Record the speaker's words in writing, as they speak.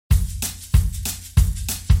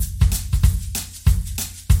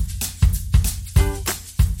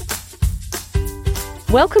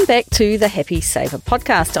Welcome back to the Happy Saver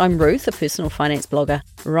podcast. I'm Ruth, a personal finance blogger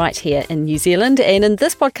right here in New Zealand. And in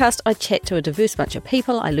this podcast, I chat to a diverse bunch of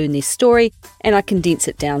people. I learn their story and I condense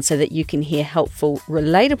it down so that you can hear helpful,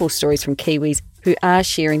 relatable stories from Kiwis who are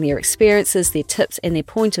sharing their experiences, their tips and their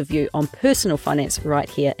point of view on personal finance right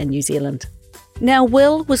here in New Zealand. Now,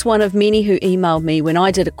 Will was one of many who emailed me when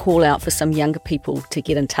I did a call out for some younger people to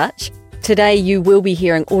get in touch. Today, you will be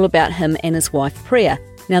hearing all about him and his wife, Priya.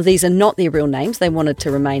 Now, these are not their real names. They wanted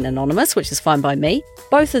to remain anonymous, which is fine by me.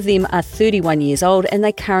 Both of them are 31 years old and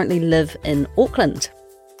they currently live in Auckland.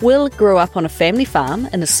 Will grew up on a family farm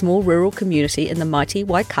in a small rural community in the mighty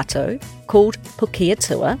Waikato called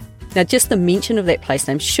Pukeatua. Now, just the mention of that place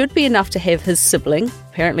name should be enough to have his sibling,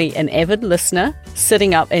 apparently an avid listener,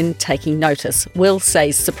 sitting up and taking notice. Will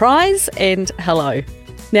says surprise and hello.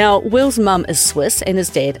 Now, Will's mum is Swiss and his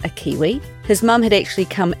dad a Kiwi. His mum had actually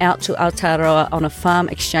come out to Aotearoa on a farm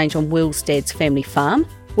exchange on Will's dad's family farm,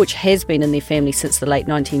 which has been in their family since the late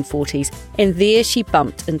 1940s, and there she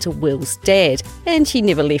bumped into Will's dad, and she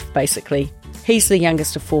never left basically. He's the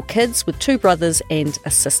youngest of 4 kids with 2 brothers and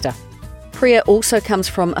a sister. Priya also comes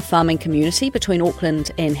from a farming community between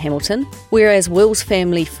Auckland and Hamilton. Whereas Will's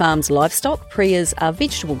family farms livestock, Priya's are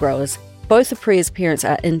vegetable growers. Both of Priya's parents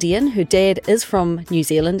are Indian. Her dad is from New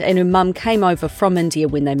Zealand and her mum came over from India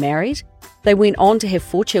when they married. They went on to have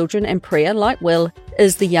 4 children and Priya, like Will,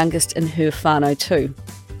 is the youngest in her whānau too.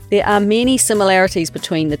 There are many similarities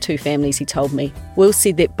between the 2 families, he told me. Will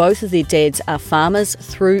said that both of their dads are farmers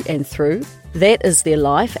through and through. That is their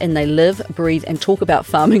life and they live, breathe and talk about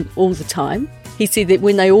farming all the time. He said that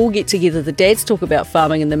when they all get together, the dads talk about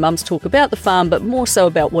farming and the mums talk about the farm, but more so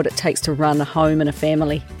about what it takes to run a home and a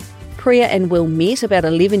family. Priya and Will met about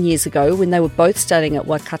 11 years ago when they were both studying at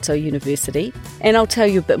Waikato University, and I'll tell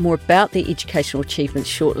you a bit more about their educational achievements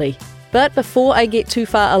shortly. But before I get too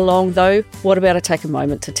far along though, what about I take a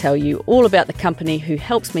moment to tell you all about the company who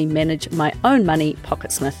helps me manage my own money,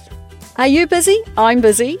 Pocketsmith. Are you busy? I'm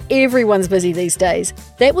busy. Everyone's busy these days.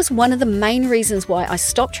 That was one of the main reasons why I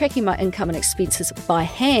stopped tracking my income and expenses by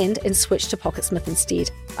hand and switched to Pocketsmith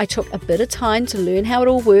instead. I took a bit of time to learn how it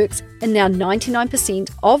all works, and now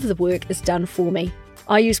 99% of the work is done for me.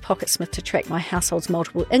 I use Pocketsmith to track my household's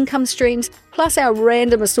multiple income streams, plus our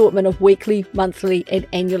random assortment of weekly, monthly and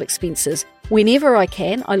annual expenses. Whenever I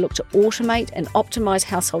can, I look to automate and optimise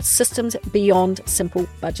household systems beyond simple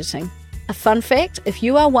budgeting. A fun fact, if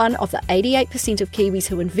you are one of the 88% of Kiwis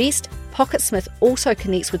who invest, Pocketsmith also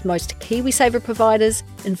connects with most KiwiSaver providers,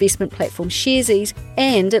 investment platform Sharesies,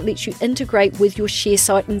 and it lets you integrate with your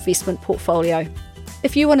Sharesight investment portfolio.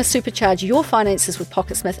 If you want to supercharge your finances with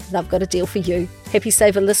Pocketsmith, they've got a deal for you. Happy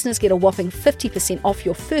Saver listeners get a whopping 50% off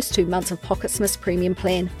your first 2 months of Pocketsmith's premium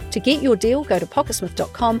plan. To get your deal, go to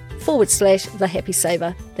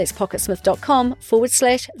pocketsmith.com/thehappysaver. That's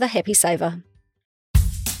pocketsmith.com/thehappysaver.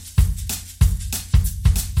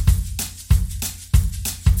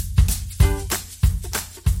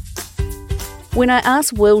 When I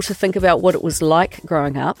asked Will to think about what it was like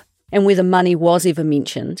growing up and whether money was ever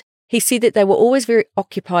mentioned, he said that they were always very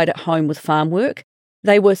occupied at home with farm work.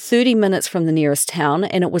 They were 30 minutes from the nearest town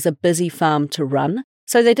and it was a busy farm to run,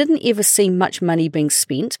 so they didn't ever see much money being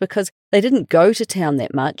spent because they didn't go to town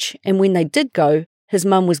that much, and when they did go, his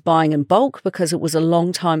mum was buying in bulk because it was a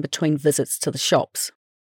long time between visits to the shops.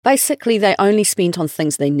 Basically, they only spent on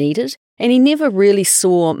things they needed, and he never really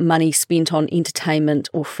saw money spent on entertainment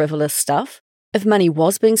or frivolous stuff. If money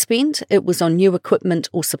was being spent, it was on new equipment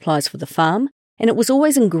or supplies for the farm, and it was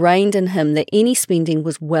always ingrained in him that any spending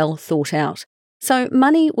was well thought out. So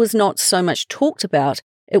money was not so much talked about,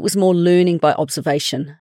 it was more learning by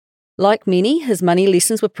observation. Like many, his money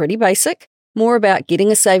lessons were pretty basic, more about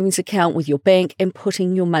getting a savings account with your bank and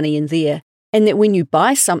putting your money in there, and that when you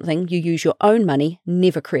buy something, you use your own money,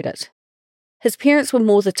 never credit. His parents were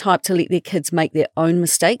more the type to let their kids make their own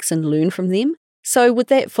mistakes and learn from them. So with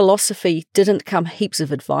that philosophy didn't come heaps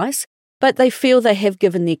of advice, but they feel they have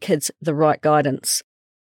given their kids the right guidance.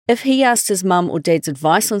 If he asked his mum or dad's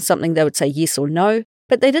advice on something, they would say yes or no,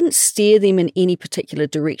 but they didn't steer them in any particular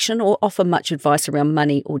direction or offer much advice around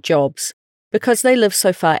money or jobs. Because they live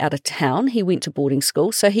so far out of town, he went to boarding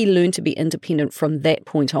school, so he learned to be independent from that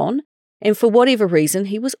point on, and for whatever reason,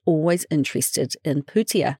 he was always interested in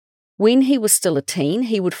pūtea. When he was still a teen,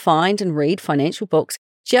 he would find and read financial books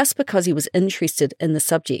just because he was interested in the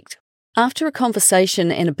subject. After a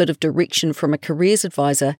conversation and a bit of direction from a careers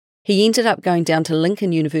advisor, he ended up going down to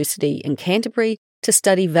Lincoln University in Canterbury to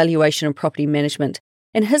study valuation and property management.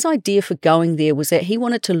 And his idea for going there was that he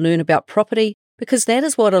wanted to learn about property because that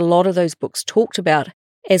is what a lot of those books talked about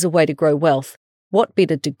as a way to grow wealth. What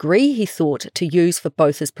better degree, he thought, to use for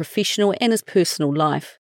both his professional and his personal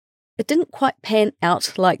life? It didn't quite pan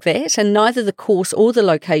out like that, and neither the course or the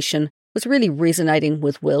location was really resonating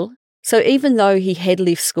with Will. So even though he had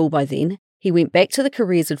left school by then, he went back to the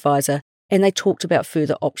careers advisor and they talked about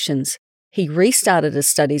further options. He restarted his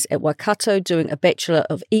studies at Waikato, doing a Bachelor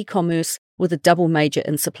of E-commerce with a double major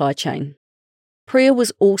in supply chain. Priya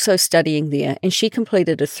was also studying there, and she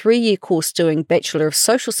completed a 3-year course doing Bachelor of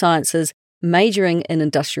Social Sciences, majoring in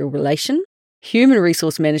Industrial Relation, Human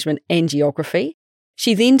Resource Management and Geography.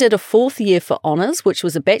 She then did a 4th year for honours, which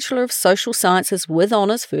was a Bachelor of Social Sciences with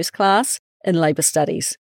honours first class in Labour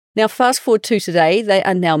Studies. Now fast forward to today, they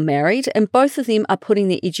are now married and both of them are putting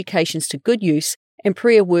their educations to good use, and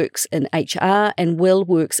Priya works in HR and Will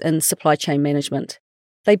works in supply chain management.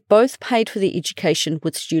 They both paid for their education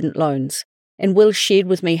with student loans, and Will shared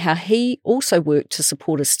with me how he also worked to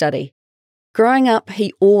support his study. Growing up,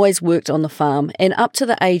 he always worked on the farm, and up to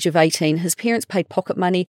the age of 18, his parents paid pocket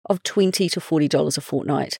money of $20 to $40 a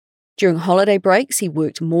fortnight. During holiday breaks, he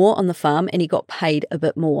worked more on the farm and he got paid a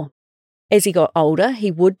bit more. As he got older, he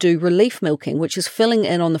would do relief milking, which is filling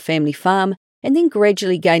in on the family farm and then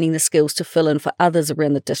gradually gaining the skills to fill in for others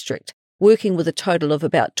around the district, working with a total of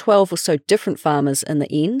about 12 or so different farmers in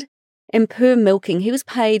the end. And per milking, he was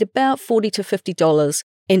paid about $40 to $50,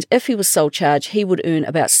 and if he was sole charge, he would earn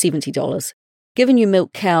about $70. Given you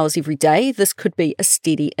milk cows every day, this could be a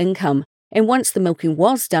steady income, and once the milking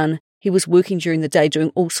was done, he was working during the day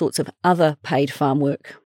doing all sorts of other paid farm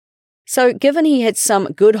work. So given he had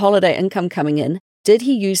some good holiday income coming in, did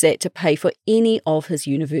he use that to pay for any of his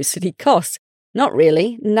university costs? Not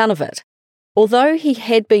really, none of it. Although he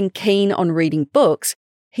had been keen on reading books,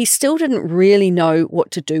 he still didn't really know what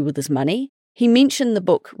to do with his money. He mentioned the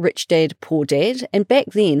book Rich Dad, Poor Dad, and back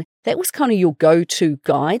then that was kind of your go-to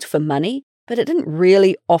guide for money, but it didn't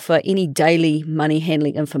really offer any daily money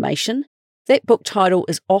handling information. That book title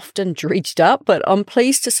is often dredged up, but I'm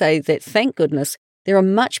pleased to say that, thank goodness, there are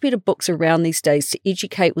much better books around these days to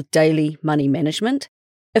educate with daily money management.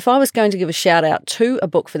 If I was going to give a shout out to a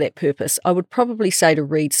book for that purpose, I would probably say to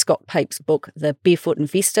read Scott Pape's book, The Barefoot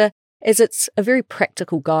Investor, as it's a very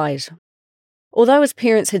practical guide. Although his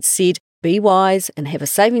parents had said, be wise and have a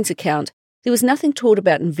savings account, there was nothing taught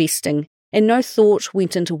about investing, and no thought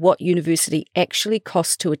went into what university actually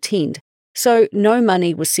cost to attend, so no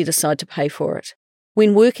money was set aside to pay for it.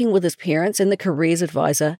 When working with his parents and the careers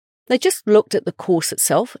advisor, they just looked at the course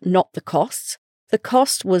itself, not the costs. The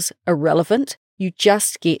cost was irrelevant. You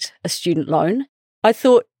just get a student loan. I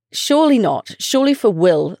thought, surely not. Surely for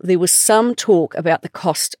Will, there was some talk about the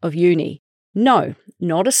cost of uni. No,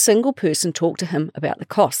 not a single person talked to him about the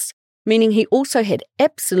costs, meaning he also had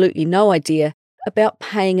absolutely no idea about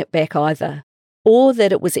paying it back either, or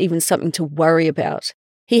that it was even something to worry about.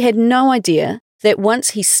 He had no idea that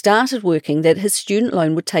once he started working that his student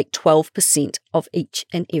loan would take 12% of each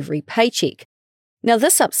and every paycheck. Now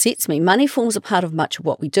this upsets me. Money forms a part of much of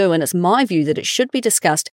what we do, and it's my view that it should be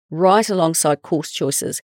discussed right alongside course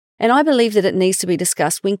choices. And I believe that it needs to be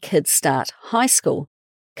discussed when kids start high school.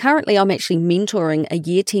 Currently, I'm actually mentoring a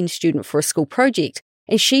Year 10 student for a school project,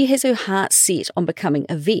 and she has her heart set on becoming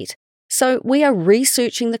a vet. So we are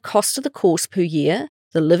researching the cost of the course per year,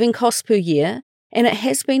 the living costs per year, and it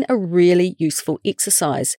has been a really useful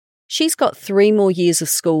exercise. She's got 3 more years of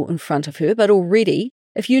school in front of her, but already,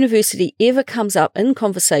 if university ever comes up in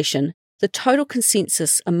conversation, the total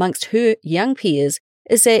consensus amongst her young peers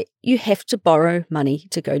is that you have to borrow money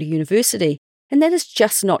to go to university. And that is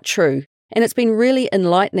just not true. And it's been really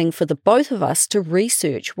enlightening for the both of us to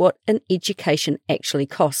research what an education actually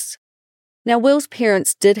costs. Now, Will's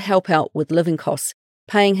parents did help out with living costs,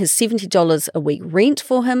 paying his $70 a week rent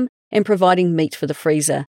for him and providing meat for the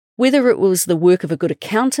freezer. Whether it was the work of a good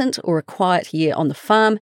accountant or a quiet year on the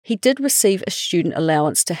farm, he did receive a student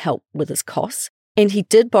allowance to help with his costs, and he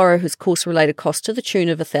did borrow his course-related costs to the tune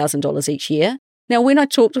of $1,000 each year. Now, when I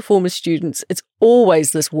talk to former students, it's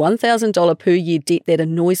always this $1,000 per year debt that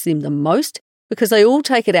annoys them the most, because they all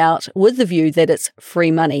take it out with the view that it's free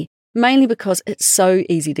money, mainly because it's so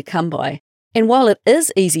easy to come by. And while it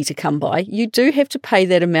is easy to come by, you do have to pay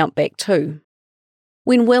that amount back too.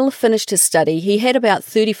 When Will finished his study, he had about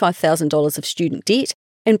 $35,000 of student debt,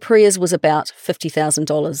 and Priya's was about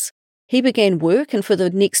 $50,000. He began work, and for the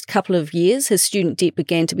next couple of years, his student debt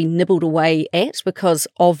began to be nibbled away at because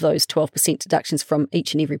of those 12% deductions from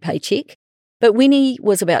each and every paycheck. But when he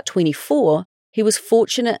was about 24, he was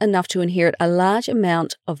fortunate enough to inherit a large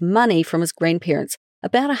amount of money from his grandparents,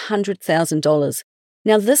 about $100,000.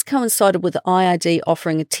 Now, this coincided with the IRD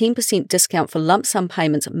offering a 10% discount for lump sum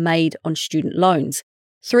payments made on student loans.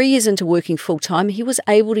 3 years into working full-time, he was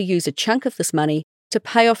able to use a chunk of this money to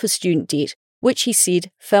pay off his student debt, which he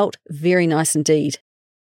said felt very nice indeed.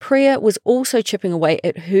 Priya was also chipping away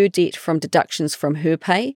at her debt from deductions from her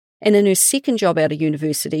pay, and in her second job out of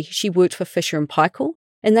university, she worked for Fisher & Paykel,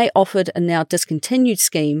 and they offered a now discontinued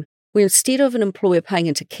scheme where instead of an employer paying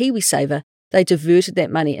into KiwiSaver, they diverted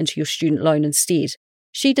that money into your student loan instead.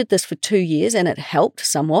 She did this for 2 years and it helped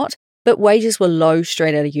somewhat, but wages were low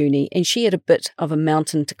straight out of uni and she had a bit of a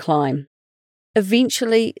mountain to climb.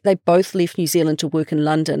 Eventually, they both left New Zealand to work in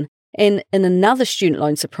London, and in another student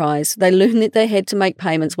loan surprise, they learned that they had to make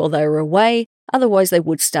payments while they were away, otherwise they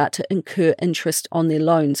would start to incur interest on their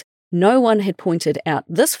loans. No one had pointed out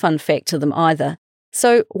this fun fact to them either.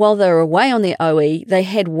 So while they were away on their OE, they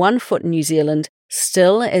had one foot in New Zealand,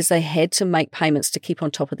 still as they had to make payments to keep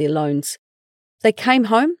on top of their loans. They came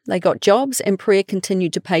home, they got jobs, and Priya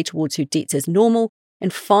continued to pay towards her debts as normal,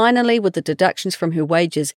 and finally, with the deductions from her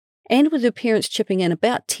wages, and with her parents chipping in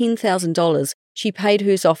about $10,000, she paid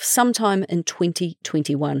hers off sometime in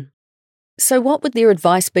 2021. So what would their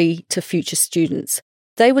advice be to future students?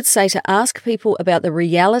 They would say to ask people about the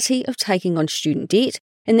reality of taking on student debt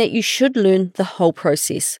and that you should learn the whole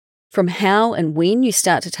process, from how and when you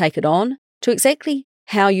start to take it on to exactly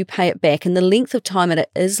how you pay it back and the length of time it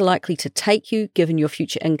is likely to take you given your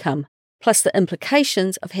future income, plus the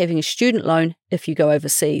implications of having a student loan if you go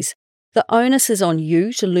overseas. The onus is on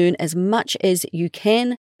you to learn as much as you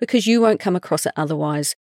can because you won't come across it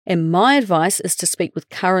otherwise. And my advice is to speak with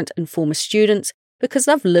current and former students because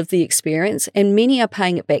they've lived the experience and many are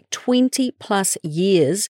paying it back 20 plus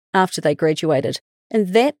years after they graduated. And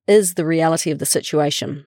that is the reality of the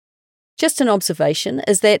situation. Just an observation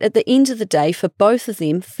is that at the end of the day, for both of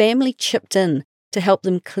them, family chipped in to help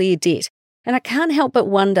them clear debt. And I can't help but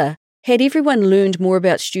wonder, had everyone learned more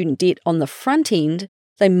about student debt on the front end,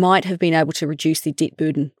 they might have been able to reduce their debt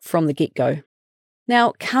burden from the get-go.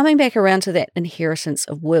 Now, coming back around to that inheritance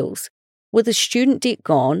of Will's, with his student debt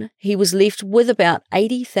gone, he was left with about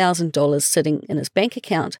 $80,000 sitting in his bank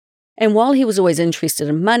account. And while he was always interested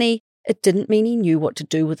in money, it didn't mean he knew what to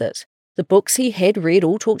do with it. The books he had read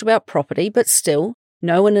all talked about property, but still,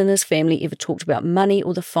 no one in his family ever talked about money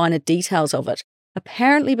or the finer details of it,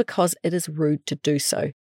 apparently because it is rude to do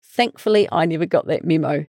so. Thankfully, I never got that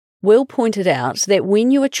memo. Will pointed out that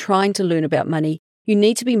when you are trying to learn about money, you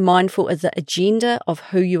need to be mindful of the agenda of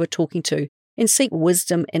who you are talking to and seek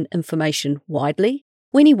wisdom and information widely.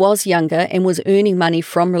 When he was younger and was earning money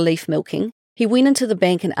from relief milking, he went into the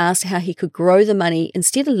bank and asked how he could grow the money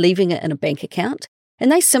instead of leaving it in a bank account,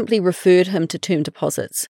 and they simply referred him to term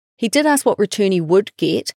deposits. He did ask what return he would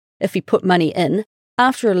get if he put money in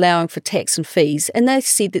after allowing for tax and fees, and they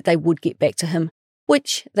said that they would get back to him,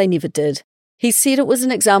 which they never did. He said it was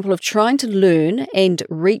an example of trying to learn and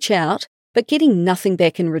reach out, but getting nothing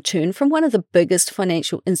back in return from one of the biggest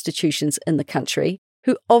financial institutions in the country,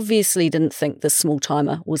 who obviously didn't think this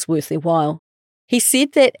small-timer was worth their while. He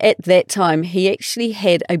said that at that time he actually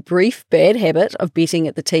had a brief bad habit of betting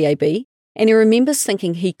at the TAB, and he remembers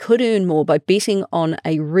thinking he could earn more by betting on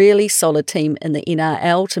a really solid team in the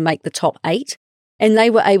NRL to make the top 8, and they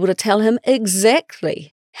were able to tell him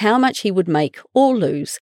exactly how much he would make or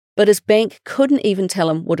lose, but his bank couldn't even tell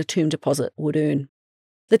him what a term deposit would earn.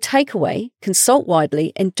 The takeaway, consult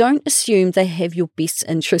widely and don't assume they have your best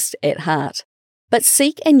interest at heart. But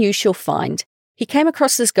seek and you shall find. He came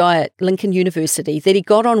across this guy at Lincoln University that he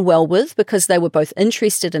got on well with because they were both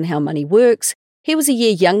interested in how money works. He was a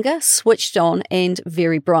year younger, switched on and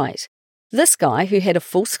very bright. This guy, who had a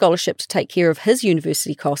full scholarship to take care of his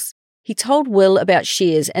university costs, he told Will about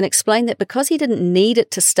shares and explained that because he didn't need it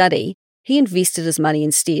to study, he invested his money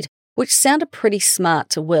instead, which sounded pretty smart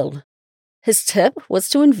to Will. His tip was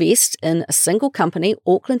to invest in a single company,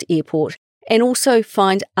 Auckland Airport, and also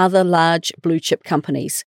find other large blue-chip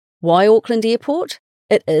companies. Why Auckland Airport?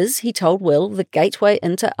 It is, he told Will, the gateway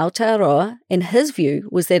into Aotearoa, and his view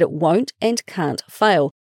was that it won't and can't fail.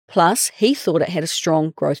 Plus, he thought it had a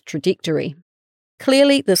strong growth trajectory.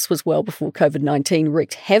 Clearly, this was well before COVID-19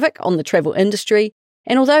 wreaked havoc on the travel industry,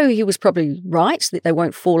 and although he was probably right that they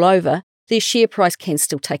won't fall over, their share price can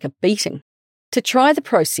still take a beating. To try the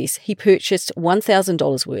process, he purchased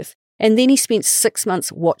 $1,000 worth, and then he spent 6 months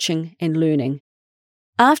watching and learning.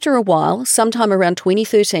 After a while, sometime around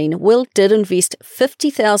 2013, Will did invest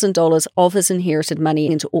 $50,000 of his inherited money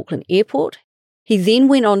into Auckland Airport. He then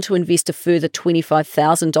went on to invest a further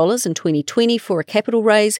 $25,000 in 2020 for a capital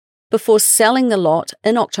raise before selling the lot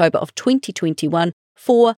in October of 2021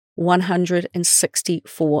 for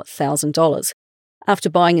 $164,000.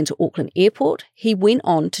 After buying into Auckland Airport, he went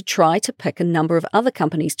on to try to pick a number of other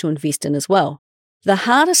companies to invest in as well. The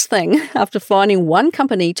hardest thing after finding one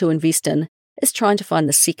company to invest in is trying to find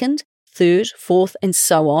the second, third, fourth, and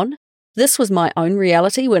so on. This was my own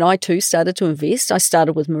reality when I too started to invest. I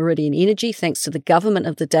started with Meridian Energy thanks to the government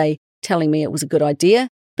of the day telling me it was a good idea,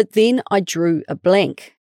 but then I drew a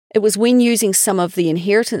blank. It was when using some of the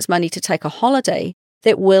inheritance money to take a holiday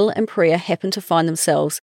that Will and Priya happened to find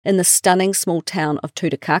themselves in the stunning small town of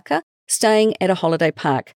Tutukaka, staying at a holiday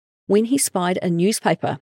park, when he spied a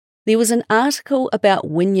newspaper. There was an article about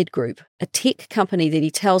Wynyard Group, a tech company that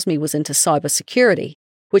he tells me was into cybersecurity,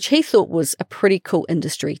 which he thought was a pretty cool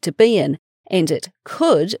industry to be in, and it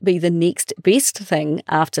could be the next best thing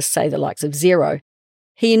after, say, the likes of Xero.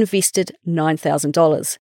 He invested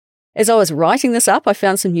 $9,000. As I was writing this up, I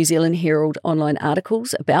found some New Zealand Herald online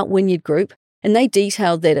articles about Wynyard Group, and they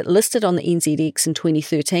detailed that it listed on the NZX in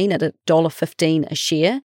 2013 at $1.15 a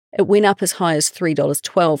share. It went up as high as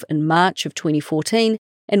 $3.12 in March of 2014,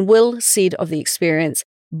 and Will said of the experience,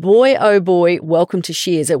 "Boy, oh boy, welcome to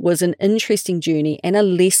shares. It was an interesting journey and a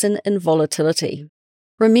lesson in volatility."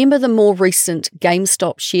 Remember the more recent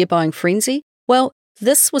GameStop share buying frenzy? Well,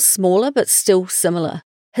 this was smaller but still similar.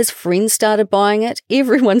 His friends started buying it,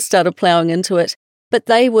 everyone started ploughing into it, but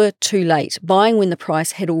they were too late, buying when the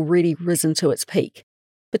price had already risen to its peak.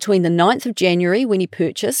 Between the 9th of January when he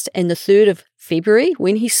purchased and the 3rd of February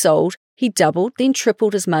when he sold, he doubled, then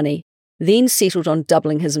tripled his money, then settled on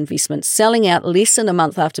doubling his investment, selling out less than a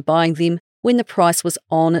month after buying them when the price was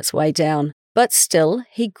on its way down. But still,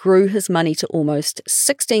 he grew his money to almost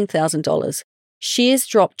 $16,000. Shares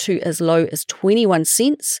dropped to as low as 21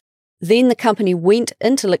 cents. Then the company went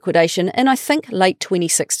into liquidation in, I think, late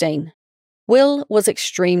 2016. Will was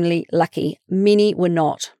extremely lucky. Many were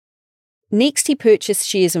not. Next, he purchased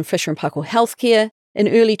shares in Fisher & Paykel Healthcare. In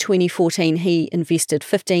early 2014, he invested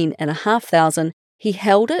 $15,500. He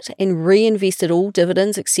held it and reinvested all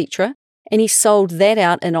dividends, etc., and he sold that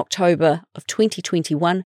out in October of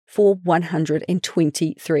 2021 for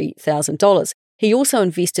 $123,000. He also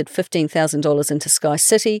invested $15,000 into Sky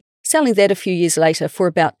City, selling that a few years later for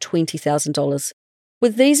about $20,000.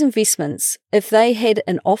 With these investments, if they had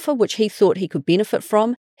an offer which he thought he could benefit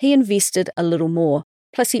from, he invested a little more.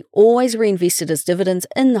 Plus, he always reinvested his dividends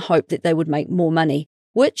in the hope that they would make more money,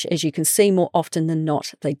 which, as you can see, more often than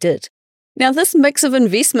not, they did. Now, this mix of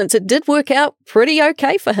investments, it did work out pretty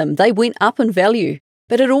okay for him. They went up in value,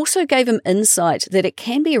 but it also gave him insight that it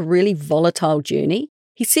can be a really volatile journey.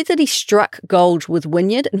 He said that he struck gold with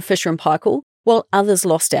Wynyard and Fisher & Paykel, while others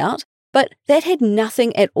lost out, but that had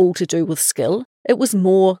nothing at all to do with skill. It was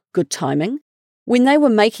more good timing. When they were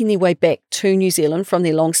making their way back to New Zealand from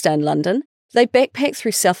their long stay in London, they backpacked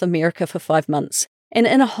through South America for 5 months, and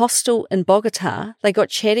in a hostel in Bogota, they got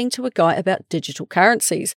chatting to a guy about digital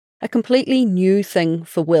currencies, a completely new thing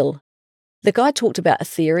for Will. The guy talked about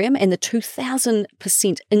Ethereum and the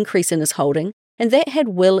 2,000% increase in his holding, and that had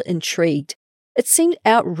Will intrigued. It seemed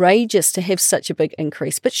outrageous to have such a big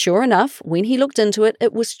increase, but sure enough, when he looked into it,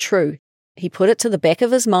 it was true. He put it to the back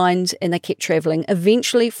of his mind and they kept travelling.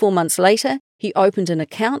 Eventually, 4 months later, he opened an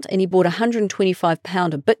account and he bought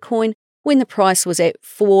 £125 of Bitcoin when the price was at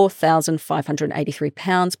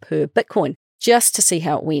 £4,583 per Bitcoin, just to see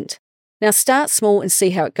how it went. Now start small and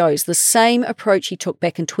see how it goes. The same approach he took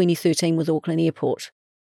back in 2013 with Auckland Airport.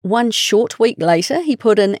 One short week later, he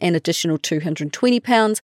put in an additional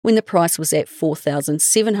 £220 when the price was at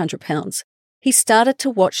 £4,700. He started to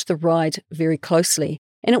watch the ride very closely,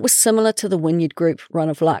 and it was similar to the Wynyard Group run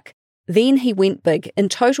of luck. Then he went big, in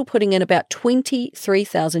total putting in about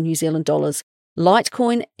 23,000 New Zealand dollars.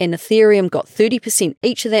 Litecoin and Ethereum got 30%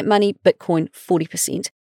 each of that money, Bitcoin 40%.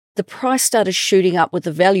 The price started shooting up with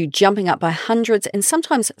the value jumping up by hundreds and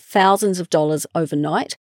sometimes thousands of dollars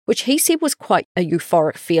overnight, which he said was quite a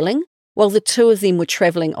euphoric feeling, while the two of them were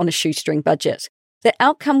travelling on a shoestring budget. The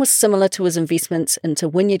outcome was similar to his investments into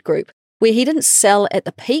Wynyard Group, where he didn't sell at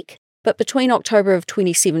the peak, but between October of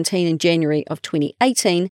 2017 and January of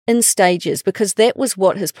 2018 in stages, because that was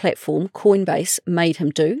what his platform, Coinbase, made him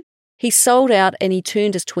do. He sold out and he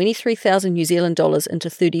turned his 23,000 New Zealand dollars into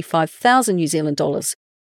 35,000 New Zealand dollars.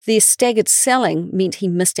 Their staggered selling meant he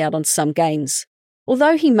missed out on some gains.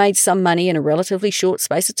 Although he made some money in a relatively short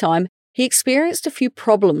space of time, he experienced a few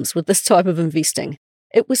problems with this type of investing.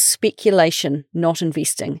 It was speculation, not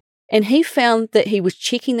investing, and he found that he was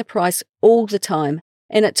checking the price all the time,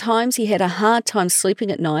 and at times he had a hard time sleeping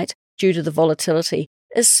at night due to the volatility,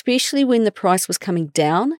 especially when the price was coming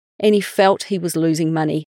down and he felt he was losing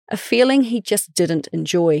money, a feeling he just didn't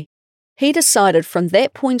enjoy. He decided from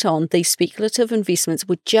that point on these speculative investments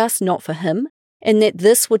were just not for him and that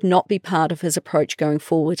this would not be part of his approach going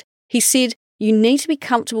forward. He said, "You need to be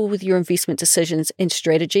comfortable with your investment decisions and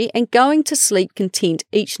strategy, and going to sleep content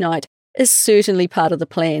each night is certainly part of the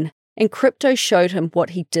plan." and crypto showed him what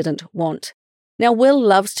he didn't want. Now, Will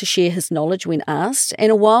loves to share his knowledge when asked,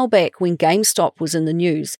 and a while back when GameStop was in the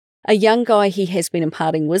news, a young guy he has been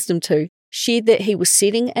imparting wisdom to shared that he was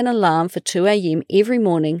setting an alarm for 2 a.m. every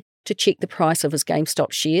morning to check the price of his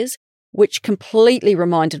GameStop shares, which completely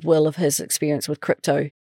reminded Will of his experience with crypto.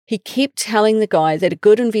 He kept telling the guy that a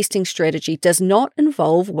good investing strategy does not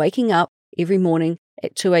involve waking up every morning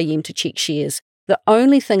at 2 a.m. to check shares. The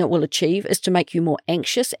only thing it will achieve is to make you more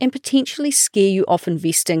anxious and potentially scare you off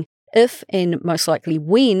investing if and most likely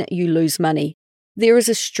when you lose money. There is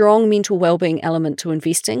a strong mental well-being element to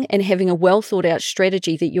investing, and having a well-thought-out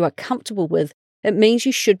strategy that you are comfortable with, it means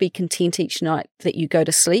you should be content each night that you go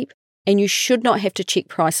to sleep, and you should not have to check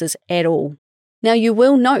prices at all. Now, you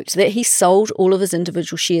will note that he sold all of his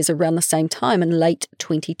individual shares around the same time in late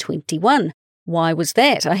 2021. Why was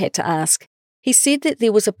that? I had to ask. He said that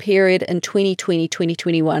there was a period in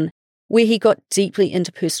 2020-2021 where he got deeply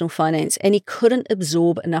into personal finance and he couldn't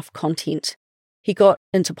absorb enough content. He got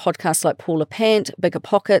into podcasts like Paula Pant, Bigger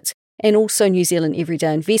Pockets, and also New Zealand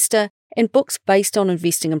Everyday Investor, and books based on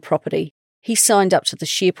investing in property. He signed up to the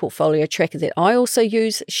share portfolio tracker that I also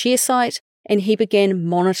use, ShareSite, and he began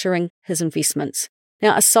monitoring his investments.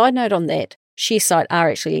 Now, a side note on that, ShareSite are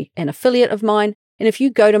actually an affiliate of mine, and if you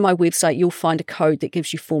go to my website, you'll find a code that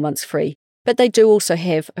gives you 4 months free, but they do also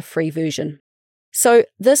have a free version. So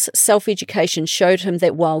this self-education showed him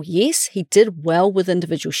that while, yes, he did well with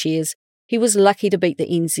individual shares, he was lucky to beat the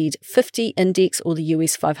NZ 50 index or the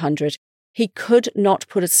US 500. He could not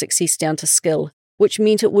put his success down to skill, which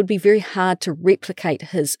meant it would be very hard to replicate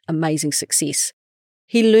his amazing success.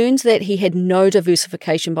 He learned that he had no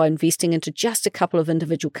diversification by investing into just a couple of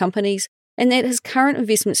individual companies, and that his current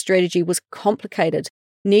investment strategy was complicated,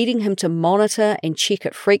 needing him to monitor and check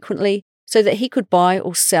it frequently so that he could buy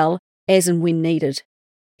or sell as and when needed.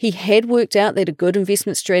 He had worked out that a good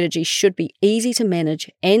investment strategy should be easy to manage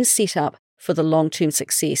and set up for the long-term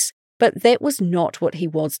success, but that was not what he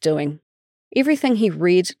was doing. Everything he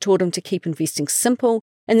read taught him to keep investing simple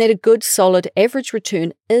and that a good, solid, average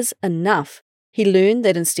return is enough. He learned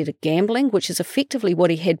that instead of gambling, which is effectively what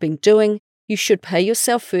he had been doing, you should pay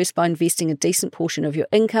yourself first by investing a decent portion of your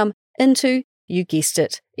income into, you guessed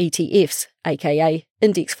it, ETFs, aka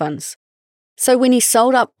index funds. So when he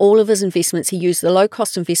sold up all of his investments, he used the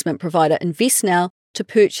low-cost investment provider InvestNow to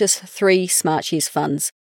purchase 3 SmartShares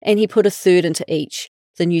funds, and he put a third into each,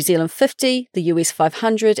 the New Zealand 50, the US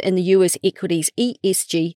 500, and the US Equities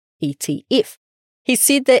ESG ETF. He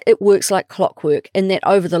said that it works like clockwork and that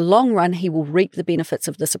over the long run he will reap the benefits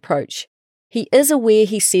of this approach. He is aware,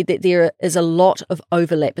 he said, that there is a lot of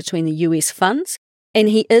overlap between the US funds, and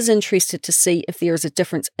he is interested to see if there is a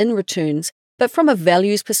difference in returns, but from a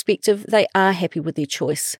values perspective, they are happy with their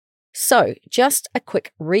choice. So, just a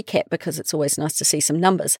quick recap because it's always nice to see some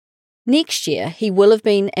numbers. Next year, he will have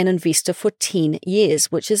been an investor for 10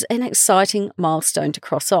 years, which is an exciting milestone to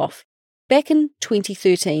cross off. Back in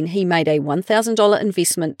 2013, he made a $1,000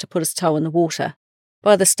 investment to put his toe in the water.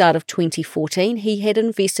 By the start of 2014, he had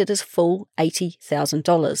invested his full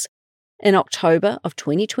 $80,000. In October of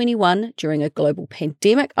 2021, during a global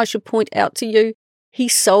pandemic, I should point out to you, he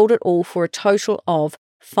sold it all for a total of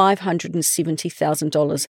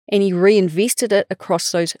 $570,000, and he reinvested it across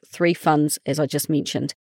those 3 funds, as I just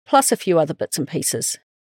mentioned, plus a few other bits and pieces.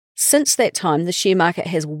 Since that time, the share market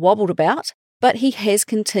has wobbled about, but he has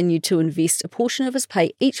continued to invest a portion of his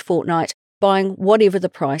pay each fortnight, buying whatever the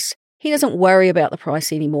price. He doesn't worry about the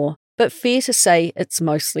price anymore, but fair to say it's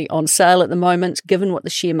mostly on sale at the moment, given what the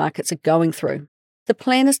share markets are going through. The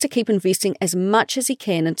plan is to keep investing as much as he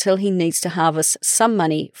can until he needs to harvest some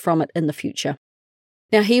money from it in the future.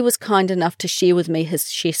 Now, he was kind enough to share with me his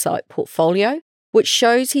ShareSite portfolio, which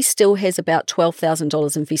shows he still has about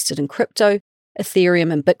 $12,000 invested in crypto,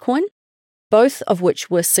 Ethereum and Bitcoin, both of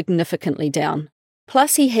which were significantly down.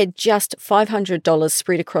 Plus, he had just $500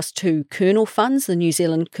 spread across 2 kernel funds, the New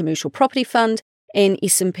Zealand Commercial Property Fund and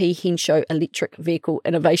S&P Henshaw Electric Vehicle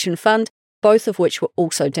Innovation Fund, both of which were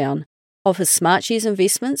also down. Of his SmartShares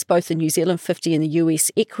investments, both the New Zealand 50 and the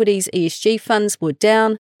US Equities ESG funds were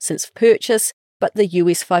down since purchase, but the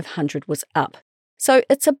US 500 was up. So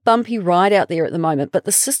it's a bumpy ride out there at the moment, but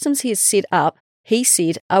the systems he has set up, he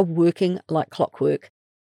said, are working like clockwork.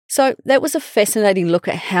 So that was a fascinating look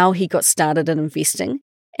at how he got started in investing,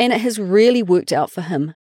 and it has really worked out for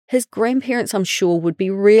him. His grandparents, I'm sure, would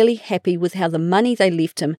be really happy with how the money they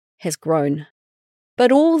left him has grown.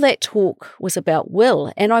 But all that talk was about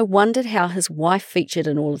Will, and I wondered how his wife featured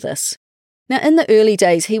in all of this. Now, in the early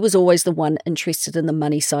days, he was always the one interested in the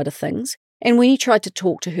money side of things, and when he tried to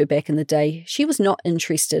talk to her back in the day, she was not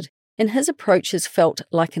interested, and his approaches felt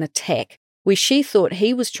like an attack, where she thought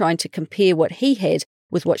he was trying to compare what he had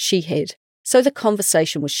with what she had. So the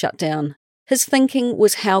conversation was shut down. His thinking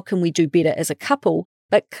was, how can we do better as a couple?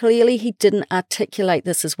 But clearly he didn't articulate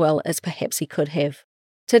this as well as perhaps he could have.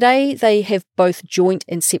 Today, they have both joint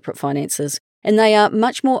and separate finances, and they are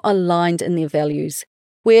much more aligned in their values.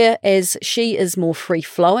 Whereas she is more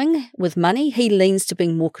free-flowing with money, he leans to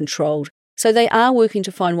being more controlled. So they are working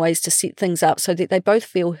to find ways to set things up so that they both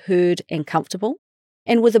feel heard and comfortable.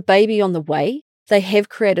 And with a baby on the way, they have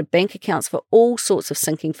created bank accounts for all sorts of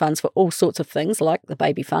sinking funds for all sorts of things, like the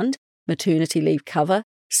baby fund, maternity leave cover,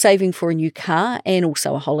 saving for a new car, and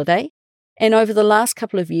also a holiday. And over the last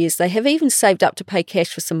couple of years, they have even saved up to pay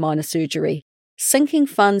cash for some minor surgery. Sinking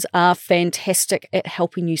funds are fantastic at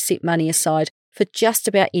helping you set money aside for just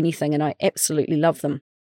about anything, and I absolutely love them.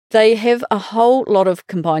 They have a whole lot of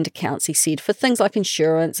combined accounts, he said, for things like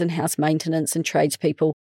insurance and house maintenance and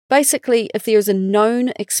tradespeople. Basically, if there is a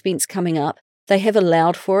known expense coming up, they have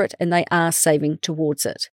allowed for it and they are saving towards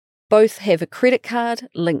it. Both have a credit card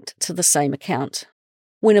linked to the same account.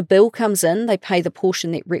 When a bill comes in, they pay the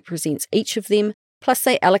portion that represents each of them, plus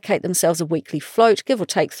they allocate themselves a weekly float, give or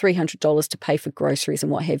take $300 to pay for groceries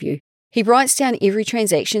and what have you. He writes down every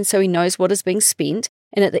transaction so he knows what is being spent,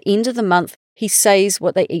 and at the end of the month, he says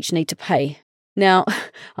what they each need to pay. Now,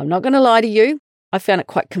 I'm not going to lie to you, I found it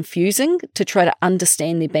quite confusing to try to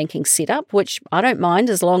understand their banking setup, which I don't mind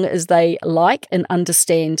as long as they like and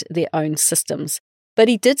understand their own systems. But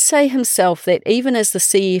he did say himself that even as the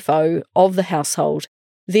CFO of the household,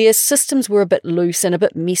 their systems were a bit loose and a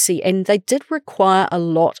bit messy, and they did require a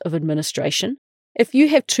lot of administration. If you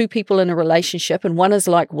have two people in a relationship and one is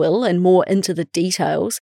like Will and more into the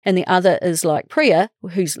details, and the other is like Priya,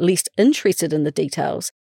 who's less interested in the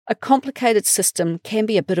details, a complicated system can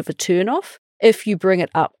be a bit of a turn-off if you bring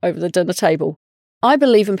it up over the dinner table. I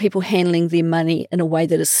believe in people handling their money in a way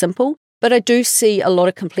that is simple, but I do see a lot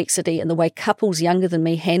of complexity in the way couples younger than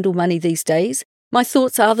me handle money these days. My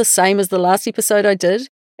thoughts are the same as the last episode I did.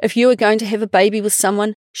 If you are going to have a baby with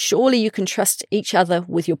someone, surely you can trust each other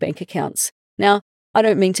with your bank accounts. Now, I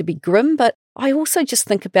don't mean to be grim, but I also just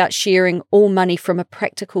think about sharing all money from a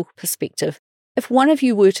practical perspective. If one of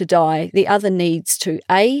you were to die, the other needs to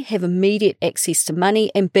A, have immediate access to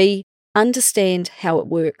money, and B, understand how it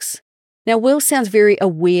works. Now, Will sounds very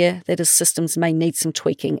aware that his systems may need some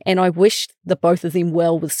tweaking, and I wish the both of them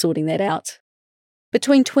well with sorting that out.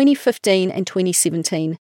 Between 2015 and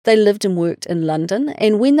 2017, they lived and worked in London,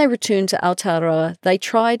 and when they returned to Aotearoa, they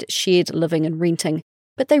tried shared living and renting,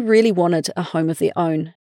 but they really wanted a home of their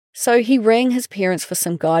own. So he rang his parents for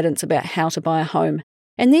some guidance about how to buy a home,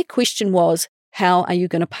 and their question was, how are you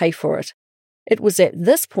going to pay for it? It was at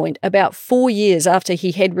this point, about 4 years after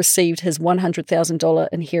he had received his $100,000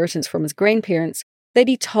 inheritance from his grandparents, that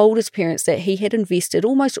he told his parents that he had invested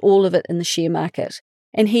almost all of it in the share market.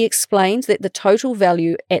 And he explained that the total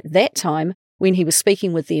value at that time, when he was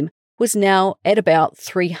speaking with them, was now at about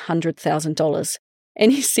 $300,000.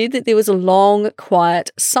 And he said that there was a long,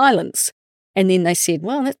 quiet silence. And then they said,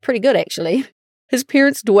 well, that's pretty good actually. His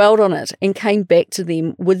parents dwelled on it and came back to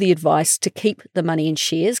them with the advice to keep the money in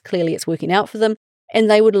shares. Clearly it's working out for them.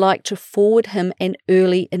 And they would like to forward him an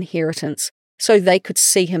early inheritance so they could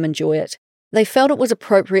see him enjoy it. They felt it was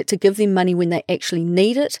appropriate to give them money when they actually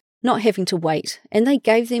need it, not having to wait. And they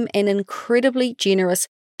gave them an incredibly generous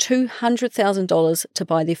 $200,000 to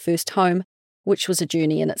buy their first home, which was a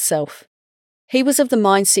journey in itself. He was of the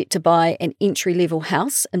mindset to buy an entry-level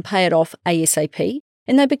house and pay it off ASAP.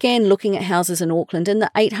 And they began looking at houses in Auckland in the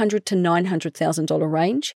 $800,000 to $900,000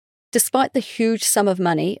 range. Despite the huge sum of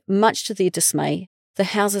money, much to their dismay, the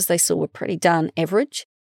houses they saw were pretty darn average.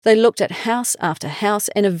 They looked at house after house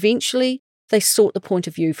and eventually they sought the point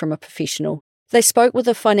of view from a professional. They spoke with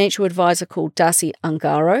a financial advisor called Darcy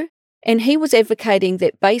Ungaro, and he was advocating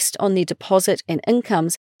that based on their deposit and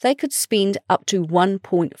incomes, they could spend up to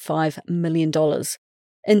 $1.5 million.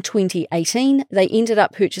 In 2018, they ended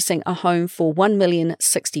up purchasing a home for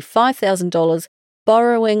 $1,065,000,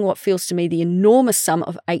 borrowing what feels to me the enormous sum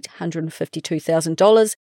of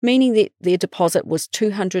 $852,000, meaning that their deposit was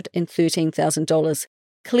 $213,000.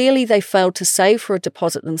 Clearly, they failed to save for a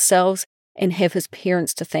deposit themselves and have his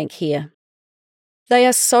parents to thank here. They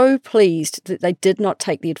are so pleased that they did not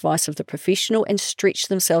take the advice of the professional and stretch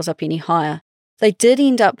themselves up any higher. They did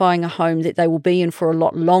end up buying a home that they will be in for a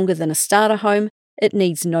lot longer than a starter home. It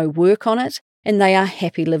needs no work on it, and they are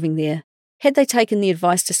happy living there. Had they taken the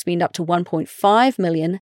advice to spend up to $1.5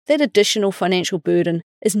 million, that additional financial burden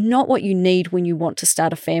is not what you need when you want to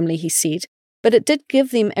start a family, he said, but it did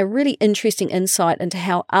give them a really interesting insight into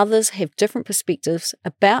how others have different perspectives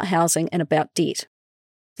about housing and about debt.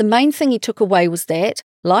 The main thing he took away was that,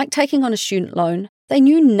 Like taking on a student loan, they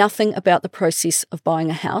knew nothing about the process of buying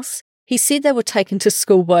a house. He said they were taken to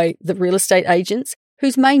school by the real estate agents,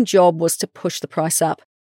 whose main job was to push the price up.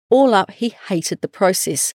 All up, he hated the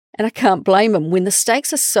process, and I can't blame him. When the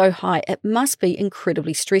stakes are so high, it must be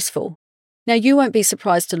incredibly stressful. Now, you won't be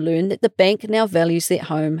surprised to learn that the bank now values their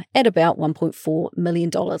home at about $1.4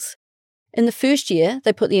 million. In the first year,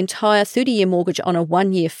 they put the entire 30-year mortgage on a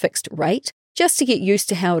 1-year fixed rate, just to get used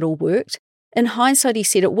to how it all worked. In hindsight, he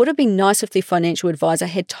said it would have been nice if their financial advisor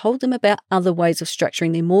had told them about other ways of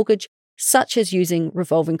structuring their mortgage, such as using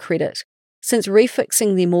revolving credit. Since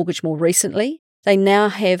refixing their mortgage more recently, they now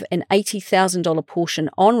have an $80,000 portion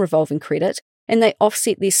on revolving credit, and they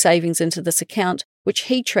offset their savings into this account, which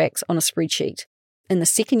he tracks on a spreadsheet. In the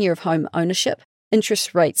second year of home ownership,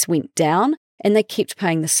 interest rates went down, and they kept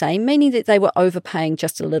paying the same, meaning that they were overpaying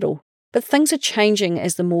just a little. But things are changing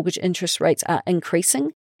as the mortgage interest rates are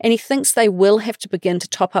increasing, and he thinks they will have to begin to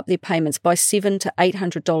top up their payments by $700 to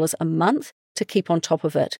 $800 a month to keep on top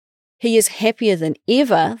of it. He is happier than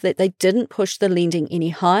ever that they didn't push the lending any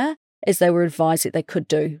higher, as they were advised that they could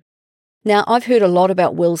do. Now, I've heard a lot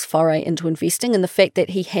about Will's foray into investing and the fact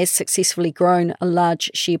that he has successfully grown a large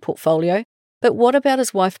share portfolio, but what about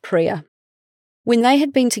his wife Priya? When they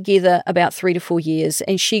had been together about 3 to 4 years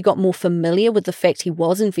and she got more familiar with the fact he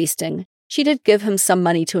was investing, she did give him some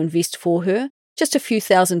money to invest for her, just a few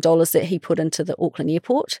 $1,000s that he put into the Auckland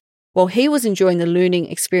airport. While he was enjoying the learning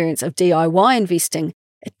experience of DIY investing,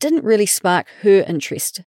 it didn't really spark her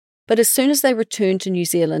interest. But as soon as they returned to New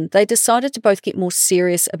Zealand, they decided to both get more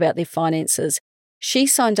serious about their finances. She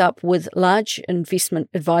signed up with large investment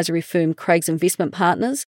advisory firm Craig's Investment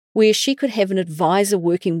Partners, where she could have an advisor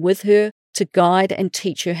working with her to guide and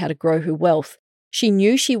teach her how to grow her wealth. She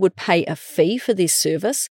knew she would pay a fee for their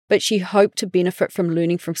service, but she hoped to benefit from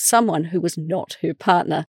learning from someone who was not her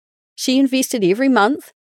partner. She invested every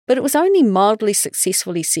month, but it was only mildly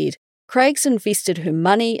successful, he said. Craig's invested her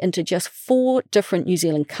money into just 4 different New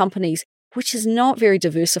Zealand companies, which is not very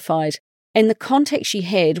diversified. And the contact she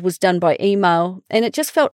had was done by email, and it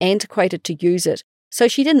just felt antiquated to use it, so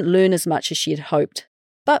she didn't learn as much as she had hoped.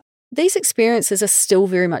 But these experiences are still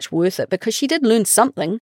very much worth it because she did learn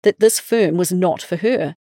something, that this firm was not for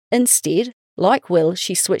her. Instead, like Will,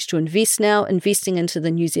 she switched to InvestNow, investing into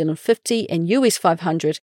the New Zealand 50 and US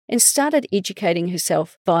 500, and started educating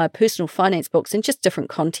herself via personal finance books and just different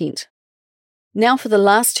content. Now, for the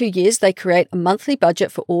last 2 years, they create a monthly budget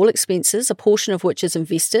for all expenses, a portion of which is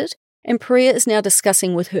invested, and Priya is now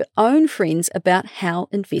discussing with her own friends about how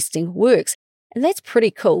investing works. And that's pretty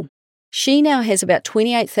cool. She now has about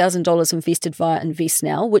 $28,000 invested via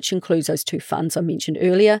InvestNow, which includes those 2 funds I mentioned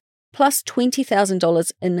earlier, plus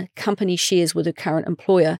 $20,000 in company shares with her current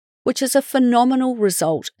employer, which is a phenomenal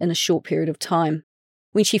result in a short period of time.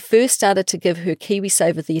 When she first started to give her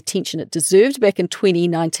KiwiSaver the attention it deserved back in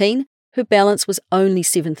 2019, her balance was only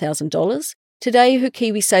 $7,000. Today, her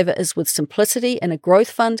KiwiSaver is with Simplicity and a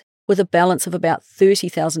growth fund with a balance of about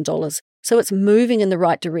 $30,000, so it's moving in the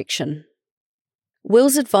right direction.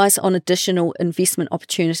 Will's advice on additional investment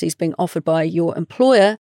opportunities being offered by your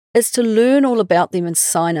employer is to learn all about them and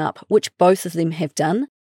sign up, which both of them have done.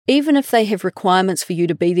 Even if they have requirements for you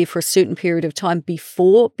to be there for a certain period of time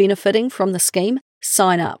before benefiting from the scheme,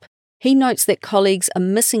 sign up. He notes that colleagues are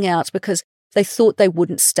missing out because they thought they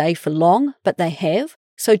wouldn't stay for long, but they have.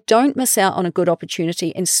 So don't miss out on a good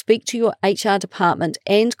opportunity and speak to your HR department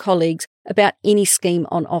and colleagues about any scheme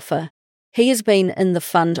on offer. He has been in the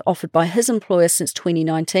fund offered by his employer since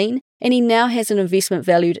 2019, and he now has an investment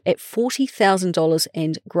valued at $40,000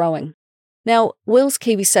 and growing. Now, Will's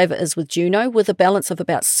KiwiSaver is with Juno with a balance of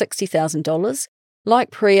about $60,000.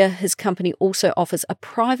 Like Priya, his company also offers a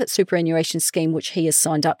private superannuation scheme which he has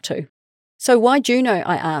signed up to. So why Juno,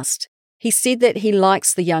 I asked. He said that he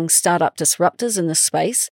likes the young startup disruptors in this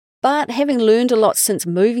space, but having learned a lot since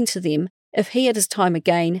moving to them, if he had his time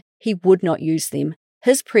again, he would not use them.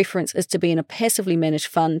 His preference is to be in a passively managed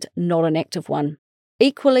fund, not an active one.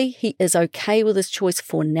 Equally, he is okay with his choice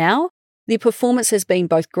for now. Their performance has been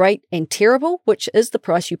both great and terrible, which is the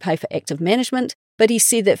price you pay for active management, but he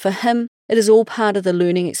said that for him, it is all part of the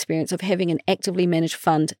learning experience of having an actively managed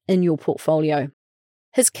fund in your portfolio.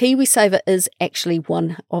 His KiwiSaver is actually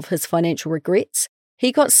one of his financial regrets.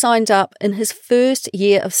 He got signed up in his first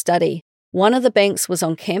year of study. One of the banks was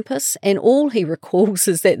on campus, and all he recalls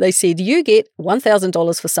is that they said, you get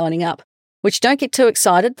 $1,000 for signing up. Which, don't get too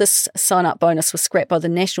excited, this sign-up bonus was scrapped by the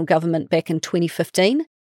national government back in 2015.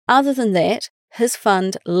 Other than that, his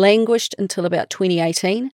fund languished until about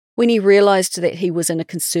 2018, when he realised that he was in a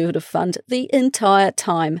conservative fund the entire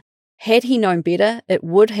time. Had he known better,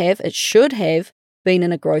 it should have, been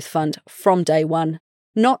in a growth fund from day one.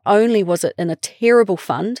 Not only was it in a terrible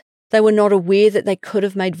fund, they were not aware that they could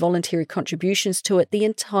have made voluntary contributions to it the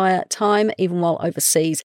entire time, even while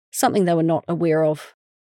overseas, something they were not aware of.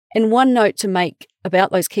 And one note to make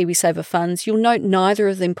about those KiwiSaver funds, you'll note neither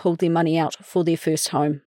of them pulled their money out for their first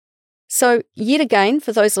home. So, yet again,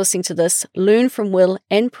 for those listening to this, learn from Will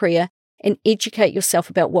and Priya and educate yourself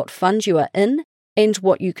about what fund you are in and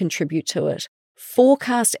what you contribute to it.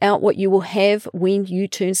 Forecast out what you will have when you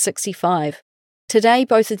turn 65. Today,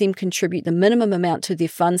 both of them contribute the minimum amount to their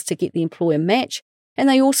funds to get the employer match, and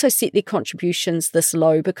they also set their contributions this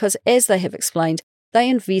low because, as they have explained, they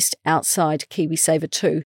invest outside KiwiSaver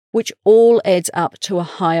too, which all adds up to a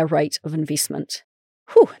higher rate of investment.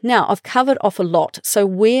 Now, I've covered off a lot, so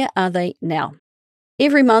where are they now?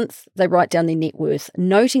 Every month, they write down their net worth,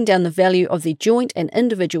 noting down the value of their joint and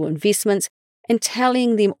individual investments and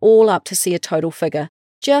tallying them all up to see a total figure,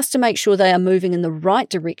 just to make sure they are moving in the right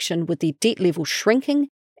direction with their debt level shrinking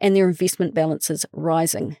and their investment balances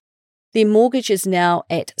rising. Their mortgage is now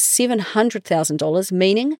at $700,000,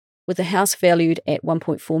 meaning with the house valued at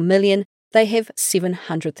 $1.4 million, they have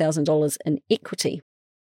 $700,000 in equity.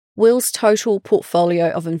 Will's total portfolio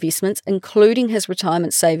of investments, including his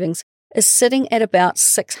retirement savings, is sitting at about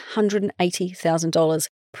 $680,000.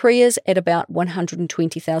 Priya's at about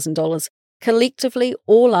 $120,000. Collectively,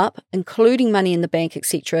 all up, including money in the bank,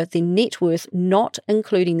 etc., their net worth, not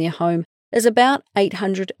including their home, is about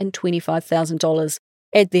 $825,000.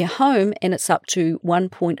 Add their home, and it's up to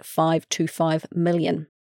 $1.525 million.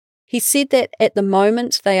 He said that at the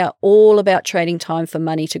moment, they are all about trading time for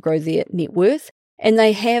money to grow their net worth, and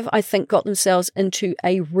they have, I think, got themselves into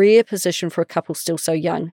a rare position for a couple still so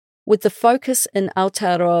young. With the focus in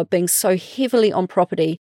Aotearoa being so heavily on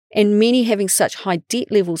property, and many having such high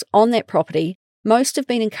debt levels on that property, most have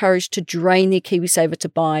been encouraged to drain their KiwiSaver to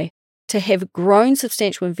buy. To have grown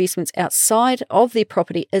substantial investments outside of their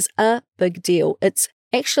property is a big deal. It's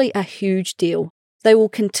actually a huge deal. They will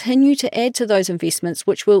continue to add to those investments,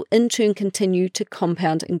 which will in turn continue to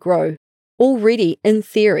compound and grow. Already, in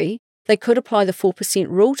theory, they could apply the 4%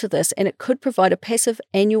 rule to this, and it could provide a passive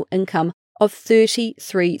annual income of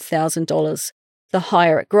 $33,000. The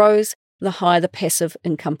higher it grows, the higher the passive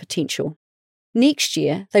income potential. Next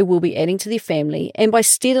year, they will be adding to their family, and by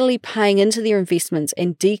steadily paying into their investments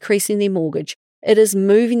and decreasing their mortgage, it is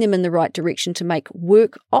moving them in the right direction to make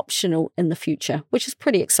work optional in the future, which is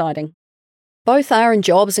pretty exciting. Both are in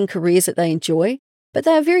jobs and careers that they enjoy, but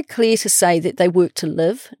they are very clear to say that they work to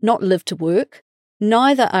live, not live to work.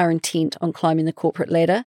 Neither are intent on climbing the corporate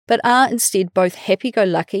ladder, but are instead both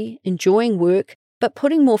happy-go-lucky, enjoying work, but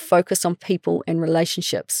putting more focus on people and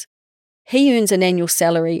relationships. He earns an annual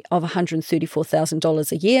salary of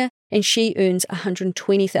 $134,000 a year, and she earns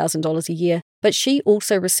 $120,000 a year, but she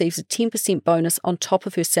also receives a 10% bonus on top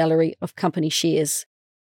of her salary of company shares.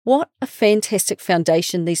 What a fantastic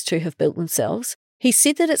foundation these two have built themselves. He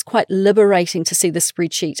said that it's quite liberating to see the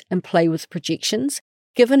spreadsheet and play with projections.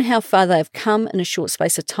 Given how far they have come in a short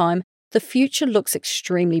space of time, the future looks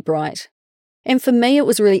extremely bright. And for me, it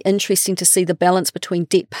was really interesting to see the balance between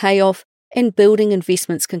debt payoff and building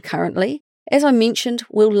investments concurrently. As I mentioned,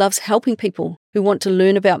 Will loves helping people who want to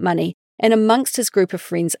learn about money, and amongst his group of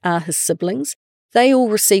friends are his siblings. They all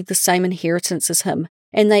received the same inheritance as him,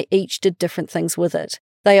 and they each did different things with it.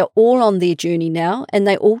 They are all on their journey now, and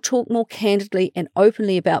they all talk more candidly and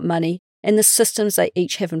openly about money and the systems they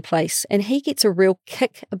each have in place, and he gets a real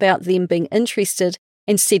kick about them being interested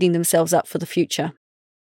and setting themselves up for the future.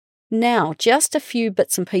 Now, just a few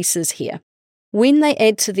bits and pieces here. When they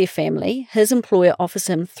add to their family, his employer offers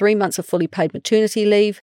him 3 months of fully paid maternity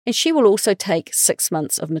leave, and she will also take 6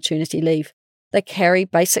 months of maternity leave. They carry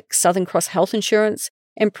basic Southern Cross health insurance,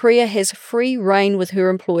 and Priya has free rein with her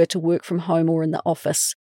employer to work from home or in the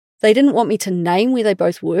office. They didn't want me to name where they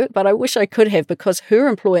both work, but I wish I could have because her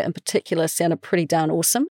employer in particular sounded pretty darn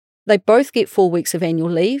awesome. They both get 4 weeks of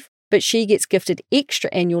annual leave, but she gets gifted extra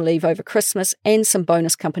annual leave over Christmas and some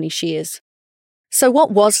bonus company shares. So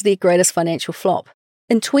what was their greatest financial flop?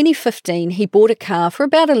 In 2015, he bought a car for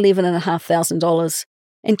about $11,500,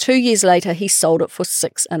 and 2 years later he sold it for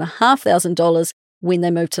 $6,500 when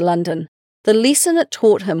they moved to London. The lesson it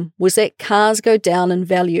taught him was that cars go down in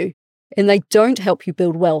value, and they don't help you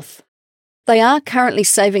build wealth. They are currently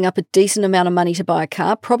saving up a decent amount of money to buy a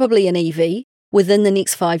car, probably an EV, within the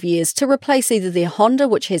next 5 years to replace either their Honda,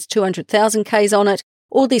 which has 200,000 Ks on it,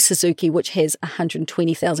 or their Suzuki, which has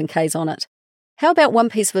 120,000 Ks on it. How about one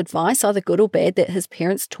piece of advice, either good or bad, that his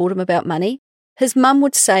parents taught him about money? His mum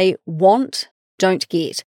would say, want, don't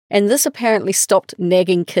get, and this apparently stopped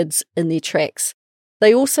nagging kids in their tracks.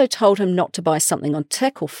 They also told him not to buy something on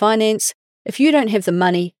tick or finance. If you don't have the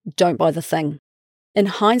money, don't buy the thing. In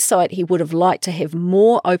hindsight, he would have liked to have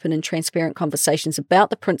more open and transparent conversations about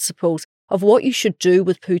the principles of what you should do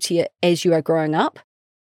with Pūtea as you are growing up.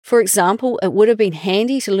 For example, it would have been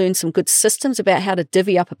handy to learn some good systems about how to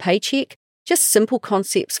divvy up a paycheck, just simple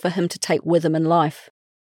concepts for him to take with him in life.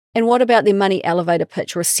 And what about their money elevator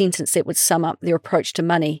pitch or a sentence that would sum up their approach to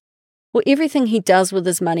money? Well, everything he does with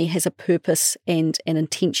his money has a purpose and an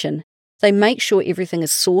intention. They make sure everything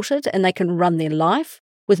is sorted and they can run their life,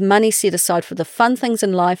 with money set aside for the fun things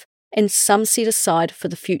in life and some set aside for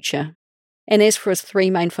the future. And as for his 3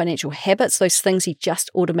 main financial habits, those things he just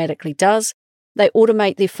automatically does, they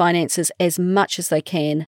automate their finances as much as they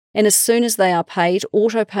can. And as soon as they are paid,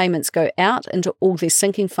 auto payments go out into all their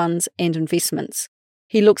sinking funds and investments.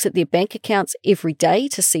 He looks at their bank accounts every day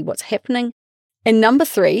to see what's happening. And number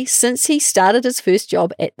 3, since he started his first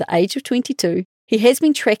job at the age of 22, he has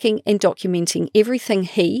been tracking and documenting everything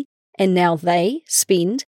he, and now they,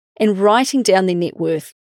 spend, and writing down their net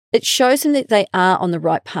worth. It shows him that they are on the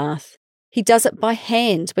right path. He does it by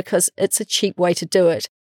hand because it's a cheap way to do it,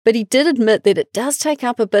 but he did admit that it does take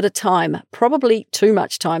up a bit of time, probably too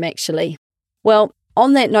much time actually. Well,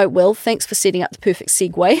 on that note, Will, thanks for setting up the perfect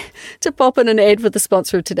segue to pop in an ad with the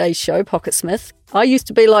sponsor of today's show, Pocketsmith. I used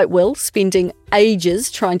to be like Will, spending ages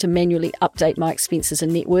trying to manually update my expenses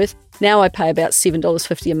and net worth. Now I pay about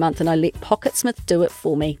 $7.50 a month and I let Pocketsmith do it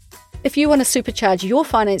for me. If you want to supercharge your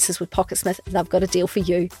finances with Pocketsmith, they've got a deal for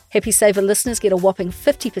you. Happy Saver listeners get a whopping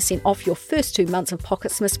 50% off your first 2 months of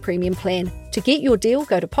Pocketsmith's premium plan. To get your deal,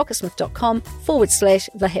 go to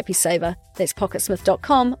pocketsmith.com/thehappysaver. That's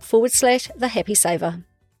pocketsmith.com/thehappysaver.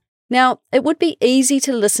 Now, it would be easy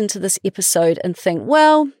to listen to this episode and think,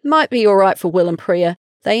 well, might be all right for Will and Priya.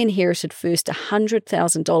 They inherited first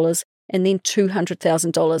 $100,000 and then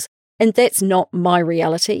 $200,000, and that's not my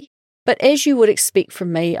reality. But as you would expect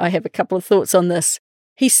from me, I have a couple of thoughts on this.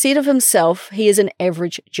 He said of himself he is an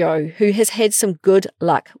average Joe who has had some good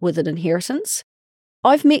luck with an inheritance.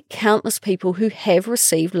 I've met countless people who have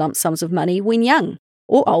received lump sums of money when young,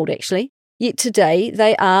 or old actually, yet today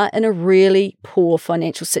they are in a really poor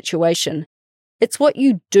financial situation. It's what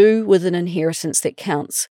you do with an inheritance that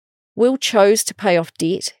counts. Will chose to pay off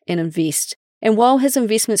debt and invest. And while his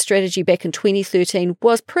investment strategy back in 2013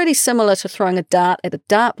 was pretty similar to throwing a dart at a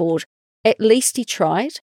dartboard, at least he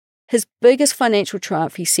tried. His biggest financial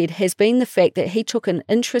triumph, he said, has been the fact that he took an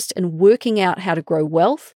interest in working out how to grow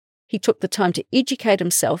wealth, he took the time to educate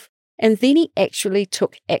himself, and then he actually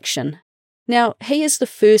took action. Now, he is the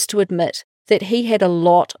first to admit that he had a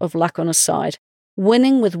lot of luck on his side,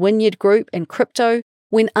 winning with Wynyard Group and crypto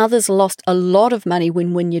when others lost a lot of money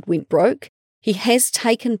when Wynyard went broke. He has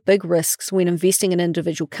taken big risks when investing in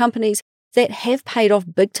individual companies that have paid off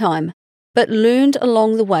big time, but learned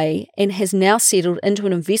along the way and has now settled into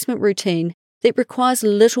an investment routine that requires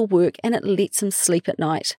little work and it lets him sleep at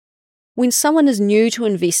night. When someone is new to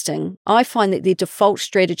investing, I find that their default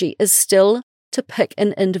strategy is still to pick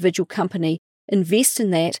an individual company, invest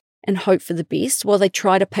in that, and hope for the best while they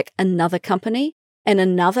try to pick another company and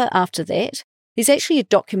another after that. There's actually a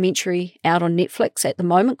documentary out on Netflix at the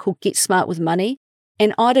moment called Get Smart with Money,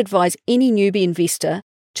 and I'd advise any newbie investor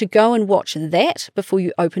to go and watch that before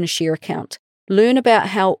you open a share account. Learn about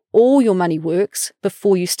how all your money works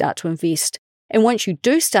before you start to invest. And once you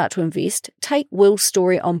do start to invest, take Will's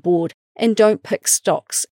story on board and don't pick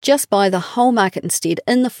stocks. Just buy the whole market instead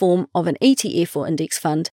in the form of an ETF or index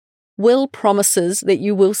fund. Will promises that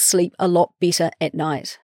you will sleep a lot better at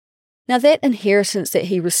night. Now, that inheritance that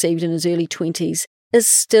he received in his early 20s is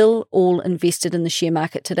still all invested in the share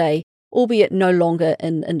market today, albeit no longer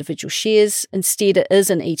in individual shares. Instead, it is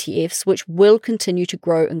in ETFs, which will continue to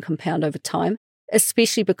grow and compound over time,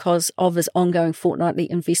 especially because of his ongoing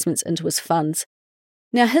fortnightly investments into his funds.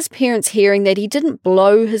 Now, his parents hearing that he didn't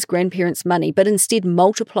blow his grandparents' money, but instead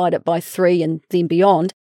multiplied it by 3 and then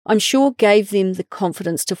beyond, I'm sure gave them the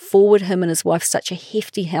confidence to forward him and his wife such a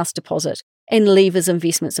hefty house deposit and leave his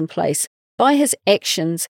investments in place. By his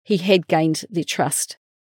actions, he had gained their trust.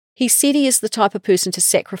 He said he is the type of person to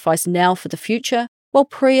sacrifice now for the future, while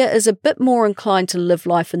Priya is a bit more inclined to live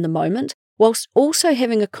life in the moment, whilst also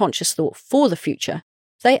having a conscious thought for the future.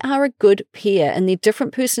 They are a good pair, and their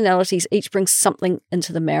different personalities each bring something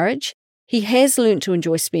into the marriage. He has learnt to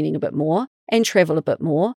enjoy spending a bit more and travel a bit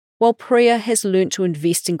more, while Priya has learnt to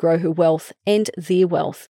invest and grow her wealth and their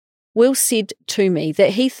wealth. Will said to me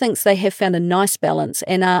that he thinks they have found a nice balance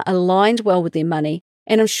and are aligned well with their money,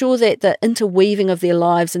 and I'm sure that the interweaving of their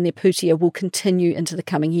lives and their Pūtea will continue into the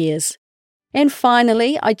coming years. And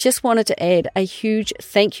finally, I just wanted to add a huge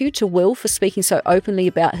thank you to Will for speaking so openly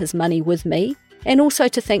about his money with me, and also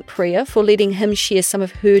to thank Priya for letting him share some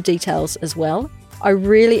of her details as well. I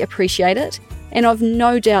really appreciate it. And I've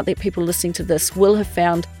no doubt that people listening to this will have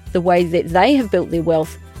found the way that they have built their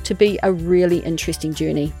wealth to be a really interesting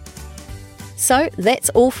journey. So that's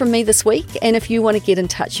all from me this week, and if you want to get in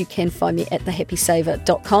touch, you can find me at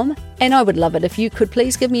thehappysaver.com, and I would love it if you could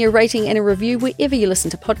please give me a rating and a review wherever you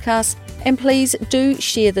listen to podcasts, and please do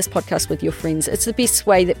share this podcast with your friends. It's the best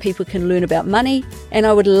way that people can learn about money, and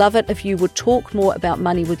I would love it if you would talk more about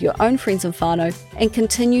money with your own friends and whānau and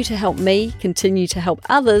continue to help me, continue to help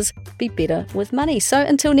others be better with money. So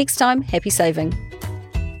until next time, happy saving.